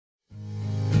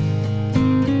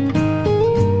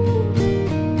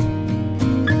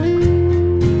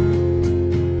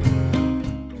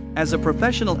As a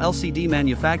professional LCD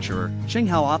manufacturer,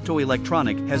 ChengHao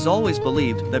Optoelectronic has always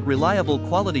believed that reliable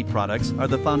quality products are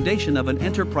the foundation of an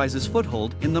enterprise's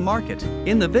foothold in the market.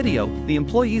 In the video, the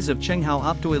employees of ChengHao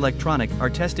Optoelectronic are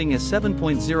testing a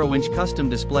 7.0-inch custom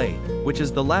display, which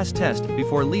is the last test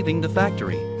before leaving the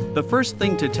factory. The first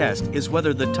thing to test is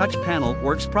whether the touch panel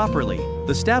works properly.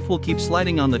 The staff will keep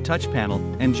sliding on the touch panel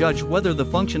and judge whether the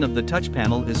function of the touch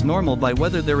panel is normal by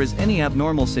whether there is any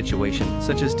abnormal situation,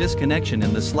 such as disconnection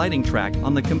in the sliding track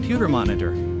on the computer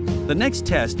monitor. The next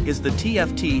test is the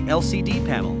TFT LCD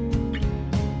panel.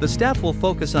 The staff will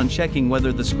focus on checking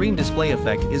whether the screen display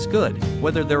effect is good,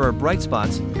 whether there are bright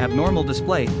spots, abnormal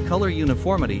display, color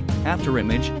uniformity,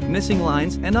 afterimage, missing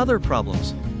lines, and other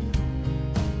problems.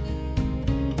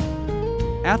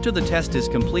 After the test is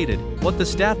completed, what the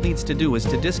staff needs to do is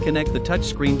to disconnect the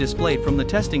touchscreen display from the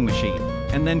testing machine,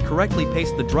 and then correctly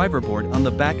paste the driver board on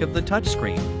the back of the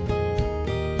touchscreen.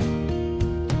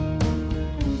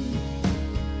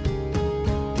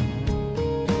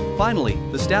 Finally,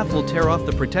 the staff will tear off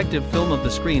the protective film of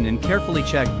the screen and carefully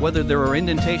check whether there are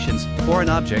indentations, foreign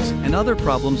objects, and other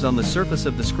problems on the surface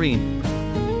of the screen.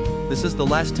 This is the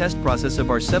last test process of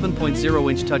our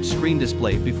 7.0-inch touchscreen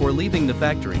display before leaving the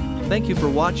factory. Thank you for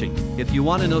watching. If you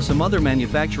want to know some other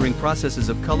manufacturing processes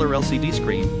of color LCD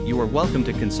screen, you are welcome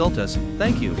to consult us.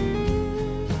 Thank you.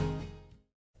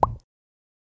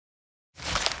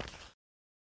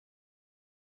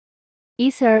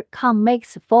 Ether.com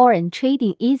makes foreign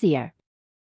trading easier.